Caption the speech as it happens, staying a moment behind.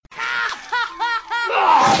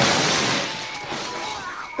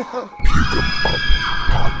A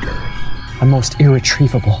most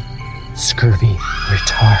irretrievable, scurvy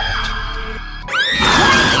retard.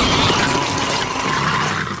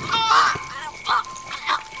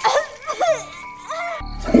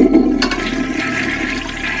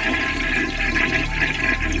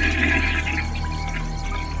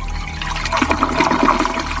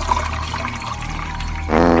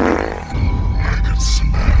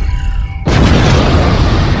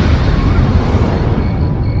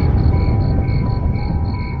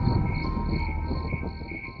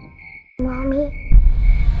 Mommy,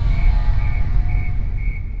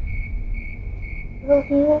 will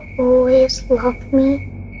you always love me?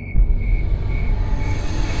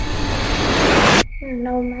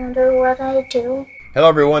 No matter what I do? Hello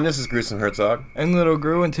everyone, this is Gruesome Herzog. And Little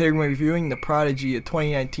Gru, and today we're reviewing The Prodigy, a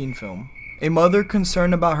 2019 film. A mother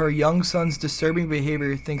concerned about her young son's disturbing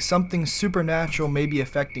behavior thinks something supernatural may be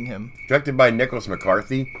affecting him. Directed by Nicholas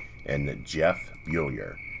McCarthy and Jeff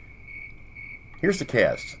Buhler. Here's the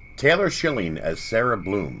cast. Taylor Schilling as Sarah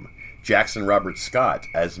Bloom, Jackson Robert Scott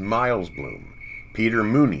as Miles Bloom, Peter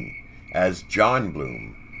Mooney as John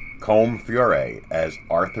Bloom, Colm Feore as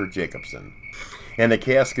Arthur Jacobson. And the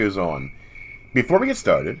cast goes on. Before we get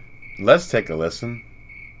started, let's take a listen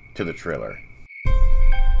to the trailer.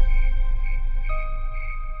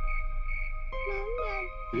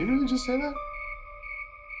 Did you really just say that?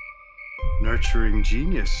 Nurturing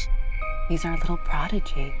genius. He's our little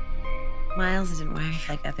prodigy. Miles isn't wired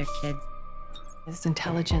like other kids. His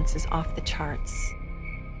intelligence is off the charts.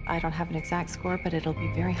 I don't have an exact score, but it'll be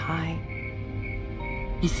very high.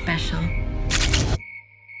 He's special.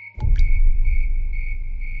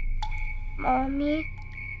 Mommy,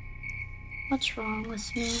 what's wrong with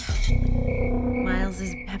me? Miles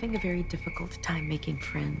is having a very difficult time making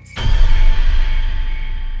friends.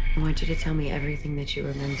 I want you to tell me everything that you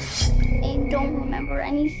remember. I don't remember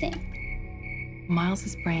anything.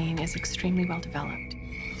 Miles's brain is extremely well developed.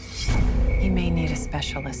 He may need a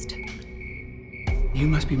specialist. You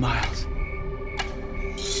must be Miles.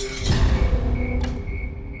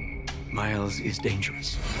 Miles is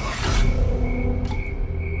dangerous.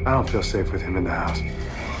 I don't feel safe with him in the house.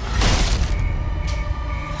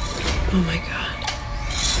 Oh my God.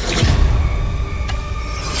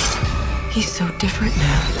 He's so different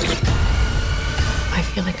now. I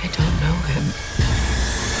feel like I don't know him.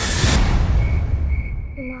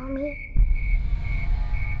 Mommy,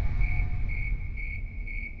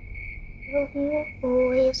 will you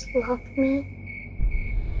always love me?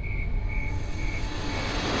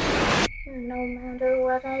 No matter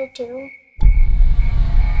what I do?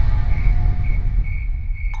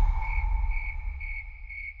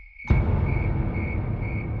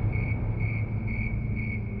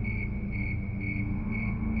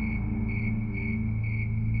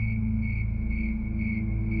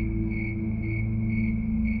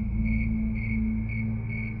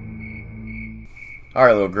 All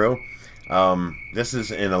right, Little Gru. This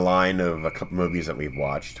is in a line of a couple movies that we've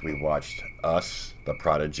watched. We watched Us, The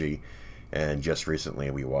Prodigy, and just recently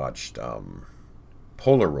we watched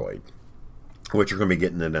Polaroid, which we're going to be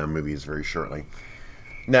getting into movies very shortly.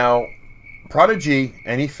 Now, Prodigy,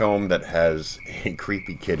 any film that has a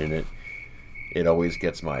creepy kid in it, it always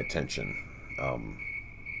gets my attention.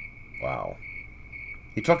 Wow.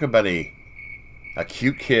 You talk about a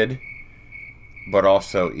cute kid, but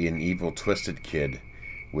also an evil, twisted kid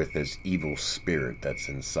with this evil spirit that's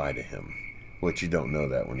inside of him, which you don't know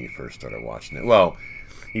that when you first started watching it. Well,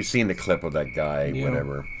 you've seen the clip of that guy,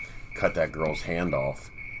 whatever, cut that girl's hand off,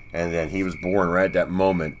 and then he was born right at that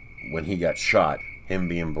moment when he got shot, him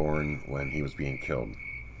being born when he was being killed.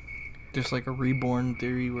 Just like a reborn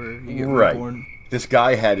theory where you get right. reborn. This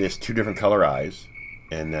guy had his two different color eyes,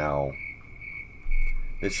 and now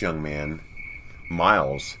this young man,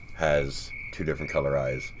 Miles, has two different color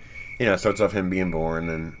eyes. You know, it starts off him being born,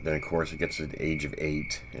 and then of course it gets to the age of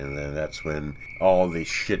 8, and then that's when all the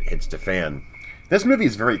shit hits the fan. This movie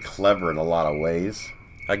is very clever in a lot of ways.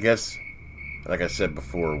 I guess, like I said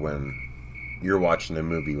before, when you're watching a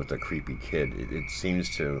movie with a creepy kid, it seems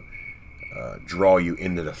to draw you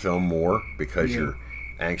into the film more because you're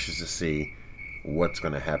anxious to see what's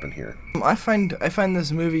going to happen here. I find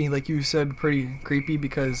this movie, like you said, pretty creepy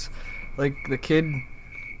because, like, the kid,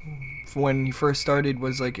 when he first started,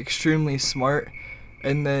 was like extremely smart,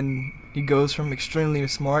 and then he goes from extremely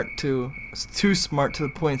smart to too smart to the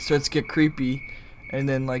point it starts to get creepy. And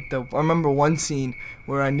then I remember one scene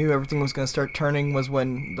where I knew everything was going to start turning was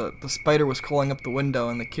when the spider was crawling up the window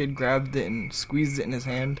and the kid grabbed it and squeezed it in his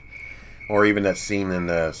hand. Or even that scene in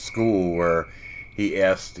the school where he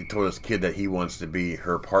told this kid that he wants to be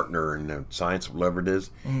her partner in the science, whatever it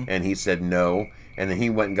is, and he said no, and then he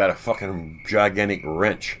went and got a fucking gigantic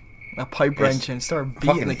wrench. A pipe wrench and started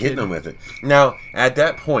beating the kid. Hitting him with it. Now, at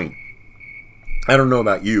that point, I don't know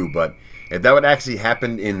about you, but if that would actually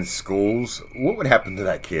happen in schools, what would happen to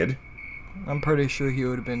that kid? I'm pretty sure he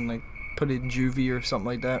would have been, like, put in juvie or something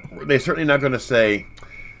like that. They're certainly not going to say,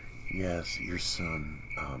 yes, your son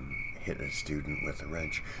hit a student with a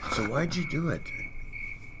wrench. So why'd you do it?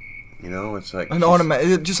 You know, it's like... An automatic.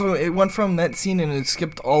 It went from that scene and it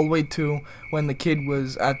skipped all the way to when the kid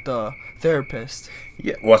was at the therapist.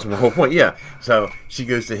 Yeah, well, that's the whole point, yeah. So she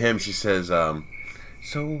goes to him, she says,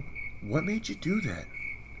 so what made you do that?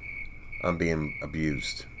 I'm being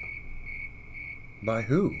abused. By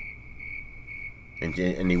who?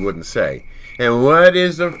 And he wouldn't say. And what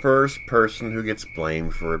is the first person who gets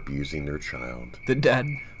blamed for abusing their child? The dad.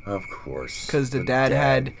 Of course. Because the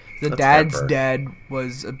dad's dad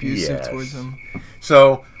was abusive towards him.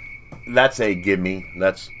 So, that's a gimme.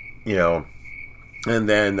 That's, you know. And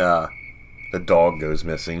then the dog goes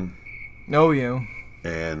missing. Oh, yeah.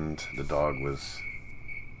 And the dog was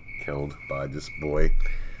killed by this boy.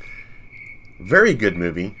 Very good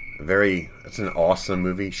movie. It's an awesome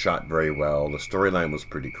movie. Shot very well. The storyline was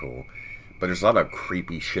pretty cool. But there's a lot of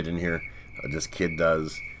creepy shit in here. This kid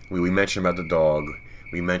does. We mentioned about the dog.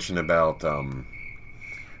 We mentioned about,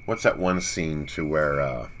 what's that one scene to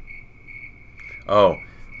where,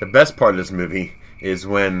 the best part of this movie is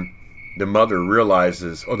when the mother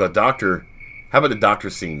realizes, the doctor, how about the doctor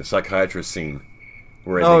scene, the psychiatrist scene?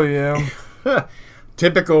 Where yeah.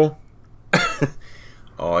 Typical.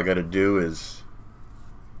 All I gotta do is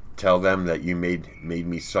tell them that you made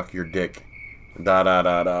me suck your dick.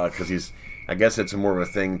 Because I guess it's more of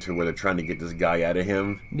a thing to where they're trying to get this guy out of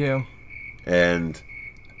him. Yeah. And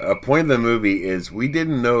a point of the movie is we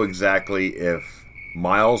didn't know exactly if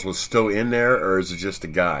Miles was still in there or is it just a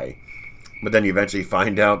guy. But then you eventually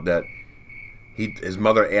find out that his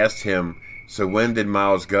mother asked him, so when did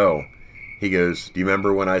Miles go? He goes, do you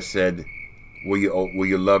remember when I said, will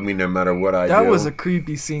you love me no matter what I do? That was a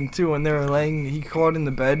creepy scene too, when they were he crawled in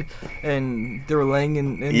the bed and they were laying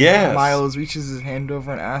and Miles reaches his hand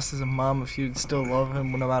over and asks his mom if he'd still love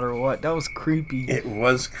him no matter what. That was creepy. It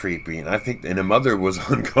was creepy, and I think the mother was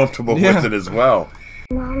uncomfortable with it as well.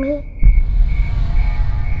 Mommy,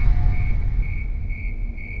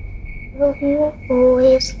 will you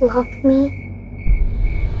always love me?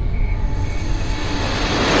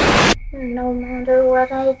 No matter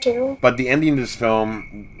what I do. But the ending of this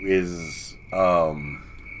film is kind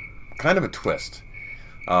of a twist.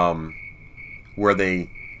 Where to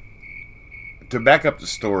back up the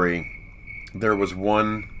story, there was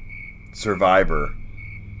one survivor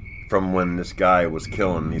from when this guy was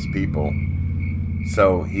killing these people.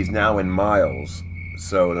 So he's now in Miles.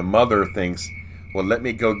 So the mother thinks, well, let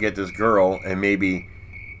me go get this girl, and maybe,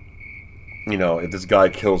 if this guy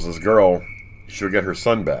kills this girl, she'll get her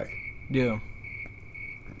son back. Yeah.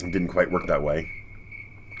 It didn't quite work that way.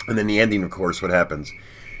 And then the ending, of course, what happens?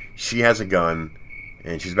 She has a gun,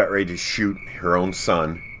 and she's about ready to shoot her own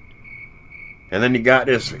son. And then you got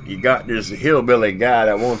this hillbilly guy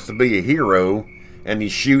that wants to be a hero, and he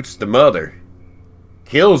shoots the mother.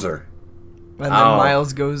 Kills her. And then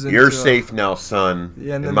Miles goes into... You're safe now, son.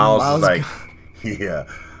 Yeah, and then Miles is like, yeah,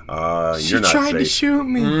 you're not safe. She tried to shoot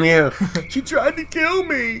me. Yeah, she tried to kill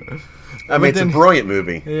me. I mean, it's a brilliant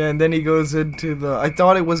movie. Yeah, and then he goes into I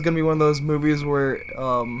thought it was going to be one of those movies where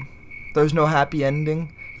there's no happy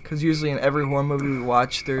ending. Because usually in every horror movie we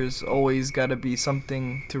watch, there's always got to be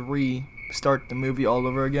something to restart the movie all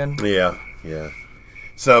over again. Yeah.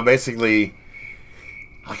 So basically,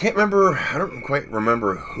 I don't quite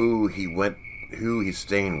remember who he's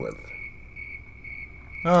staying with.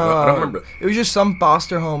 I don't remember. It was just some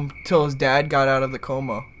foster home till his dad got out of the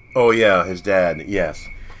coma. Oh, yeah, his dad, yes.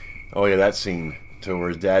 Oh, yeah, that scene to where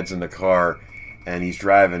his dad's in the car and he's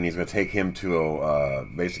driving. He's going to take him to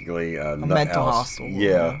basically a nut mental house. Hospital.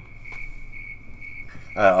 Yeah.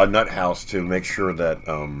 A nut house to make sure that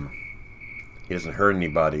he doesn't hurt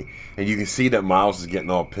anybody. And you can see that Miles is getting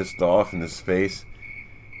all pissed off in his face.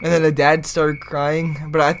 And then the dad started crying,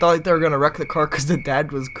 but I thought they were going to wreck the car because the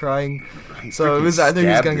dad was crying. So it was either he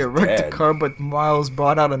was going to get wrecked the car, but Miles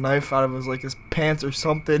brought out a knife out of his pants or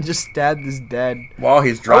something, just stabbed his dad. While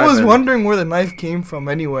he's driving. I was wondering where the knife came from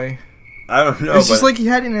anyway. I don't know. It's just like he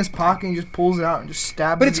had it in his pocket and he just pulls it out and just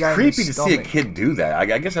stabs the guy in the stomach. But it's creepy to see a kid do that.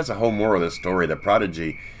 I guess that's the whole moral of the story. The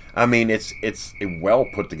prodigy, I mean, it's a well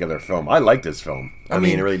put together film. I like this film. I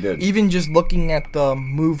mean, it really did. Even just looking at the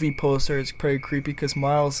movie poster, it's pretty creepy because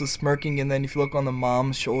Miles is smirking, and then if you look on the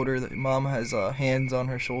mom's shoulder, the mom has hands on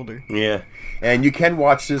her shoulder. Yeah, and you can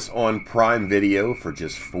watch this on Prime Video for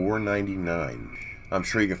just $4.99. I'm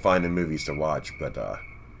sure you can find the movies to watch, but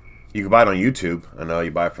you can buy it on YouTube. I know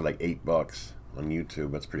you buy it for like $8 on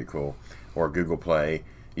YouTube. That's pretty cool. Or Google Play.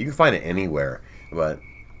 You can find it anywhere, but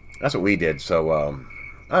that's what we did. So I don't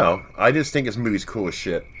know. I just think this movie's cool as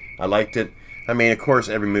shit. I liked it. I mean, of course,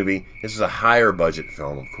 every movie. This is a higher budget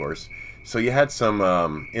film, of course. So you had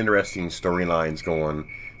some interesting storylines going.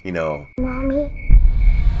 You know. Mommy,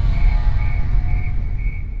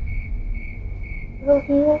 will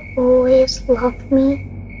you always love me?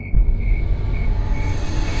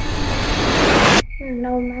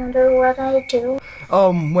 No matter what I do.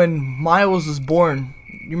 When Miles was born,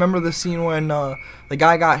 you remember the scene when the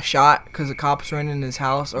guy got shot because the cops ran in his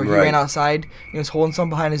house, or he Right. ran outside, he was holding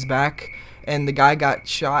something behind his back, and the guy got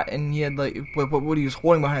shot, and he had like what he was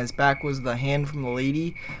holding behind his back was the hand from the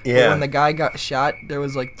lady. Yeah. But when the guy got shot, there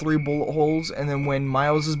was like 3 bullet holes, and then when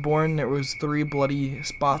Miles was born, there was 3 bloody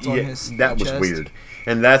spots on his that was chest. weird.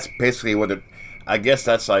 And that's basically what it. I guess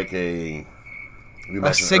that's like a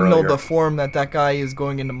Signal earlier. to form that guy is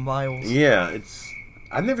going into Miles. Yeah, it's.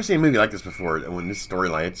 I've never seen a movie like this before. When this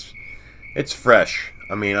storyline, it's fresh.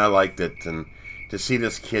 I mean, I liked it, and to see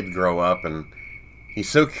this kid grow up, and he's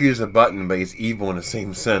so cute as a button, but he's evil in the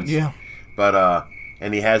same sense. Yeah. But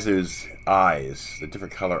and he has those eyes, the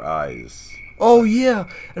different color eyes. Oh yeah,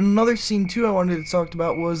 and another scene too I wanted to talk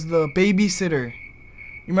about was the babysitter.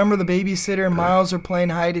 You remember the babysitter and Miles are playing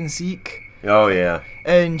hide and seek, Oh yeah.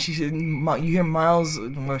 and she said, you hear Miles.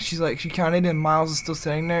 Well, she's like, she counted, and Miles is still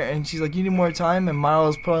sitting there, and she's like, "You need more time." And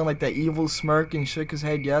Miles put on like that evil smirk and shook his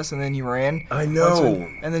head yes, and then he ran. I know.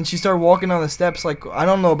 And then she started walking down the steps. Like, I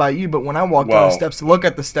don't know about you, but when I walk down Well, the steps to look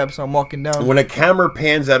at the steps, I'm walking down. When a camera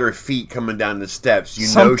pans at her feet coming down the steps, you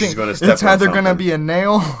know Something- she's going to step It's on either something. gonna be a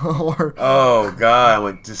nail or Oh God! I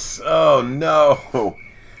went to. Oh no!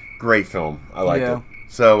 Great film. I liked Yeah. it.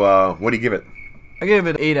 So, what do you give it? I gave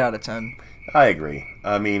it 8 out of 10. I agree.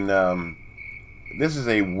 I mean, this is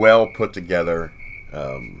a well put together.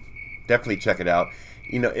 Definitely check it out.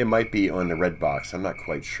 You know, it might be on the Redbox. I'm not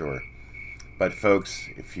quite sure. But folks,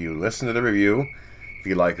 if you listen to the review, if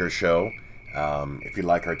you like our show, if you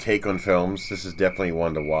like our take on films, this is definitely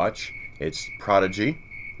one to watch. It's Prodigy,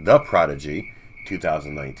 The Prodigy,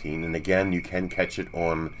 2019, and again, you can catch it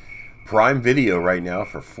on Prime Video right now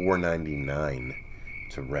for $4.99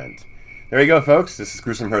 to rent. There you go, folks. This is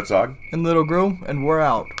Gruesome Herzog. And Little Grill, and we're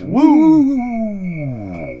out. Woo!